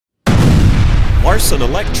Larson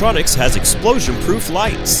Electronics has explosion-proof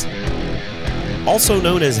lights. Also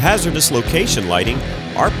known as hazardous location lighting,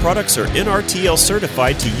 our products are NRTL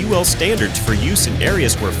certified to UL standards for use in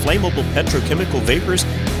areas where flammable petrochemical vapors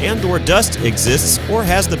and/or dust exists or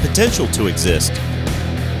has the potential to exist.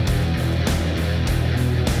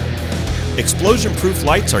 Explosion-proof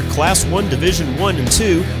lights are Class 1 Division 1 and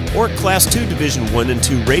 2 or Class 2 Division 1 and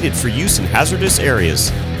 2 rated for use in hazardous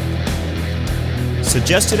areas.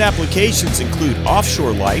 Suggested applications include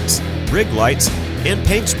offshore lights, rig lights, and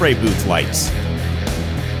paint spray booth lights.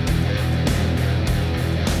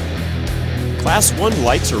 Class 1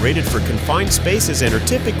 lights are rated for confined spaces and are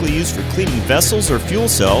typically used for cleaning vessels or fuel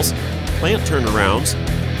cells, plant turnarounds,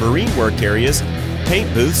 marine work areas,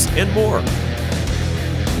 paint booths, and more.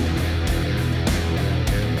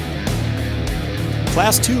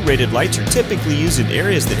 Class 2 rated lights are typically used in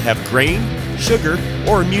areas that have grain, sugar,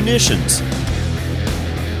 or munitions.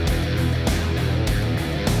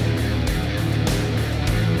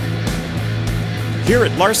 Here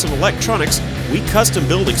at Larson Electronics, we custom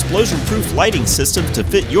build explosion-proof lighting systems to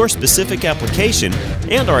fit your specific application,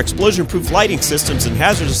 and our explosion-proof lighting systems and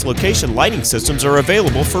hazardous location lighting systems are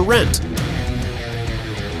available for rent.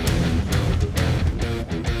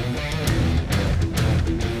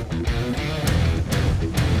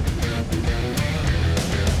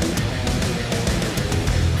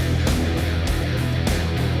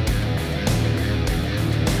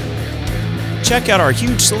 Check out our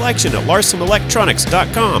huge selection at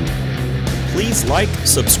larsonelectronics.com. Please like,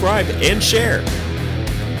 subscribe, and share.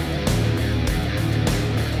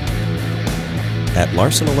 At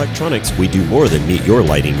Larson Electronics, we do more than meet your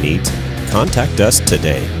lighting needs. Contact us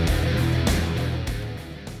today.